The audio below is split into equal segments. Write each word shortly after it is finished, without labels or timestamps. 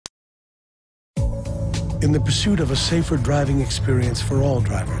In the pursuit of a safer driving experience for all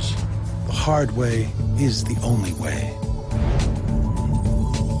drivers, the hard way is the only way.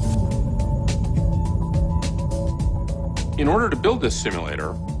 In order to build this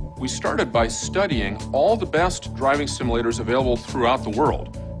simulator, we started by studying all the best driving simulators available throughout the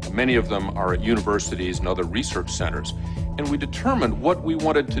world. Many of them are at universities and other research centers. And we determined what we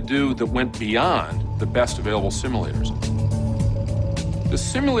wanted to do that went beyond the best available simulators. The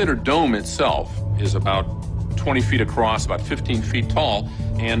simulator dome itself is about 20 feet across, about 15 feet tall,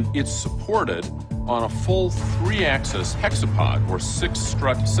 and it's supported on a full 3-axis hexapod or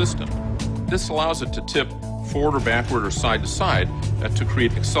 6-strut system. This allows it to tip forward or backward or side to side to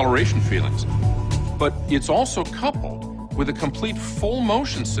create acceleration feelings. But it's also coupled with a complete full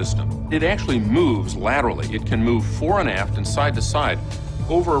motion system. It actually moves laterally. It can move fore and aft and side to side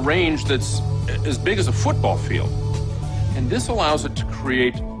over a range that's as big as a football field. And this allows it to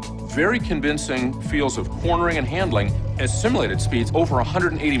create very convincing feels of cornering and handling at simulated speeds over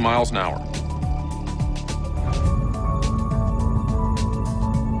 180 miles an hour.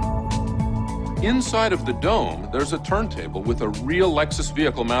 Inside of the dome, there's a turntable with a real Lexus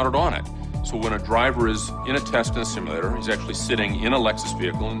vehicle mounted on it. So when a driver is in a test in a simulator, he's actually sitting in a Lexus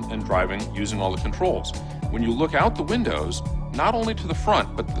vehicle and driving using all the controls. When you look out the windows, not only to the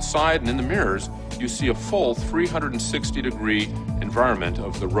front, but the side and in the mirrors, you see a full 360-degree environment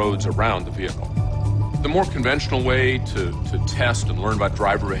of the roads around the vehicle. The more conventional way to test and learn about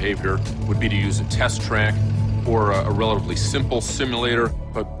driver behavior would be to use a test track or a relatively simple simulator,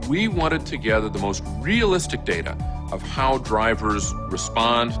 but we wanted to gather the most realistic data of how drivers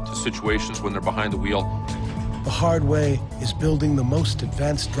respond to situations when they're behind the wheel. The hard way is building the most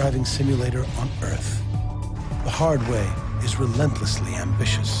advanced driving simulator on Earth. The hard way is relentlessly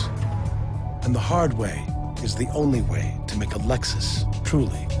ambitious. And the hard way is the only way to make a Lexus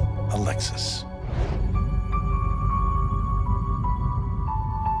truly a Lexus.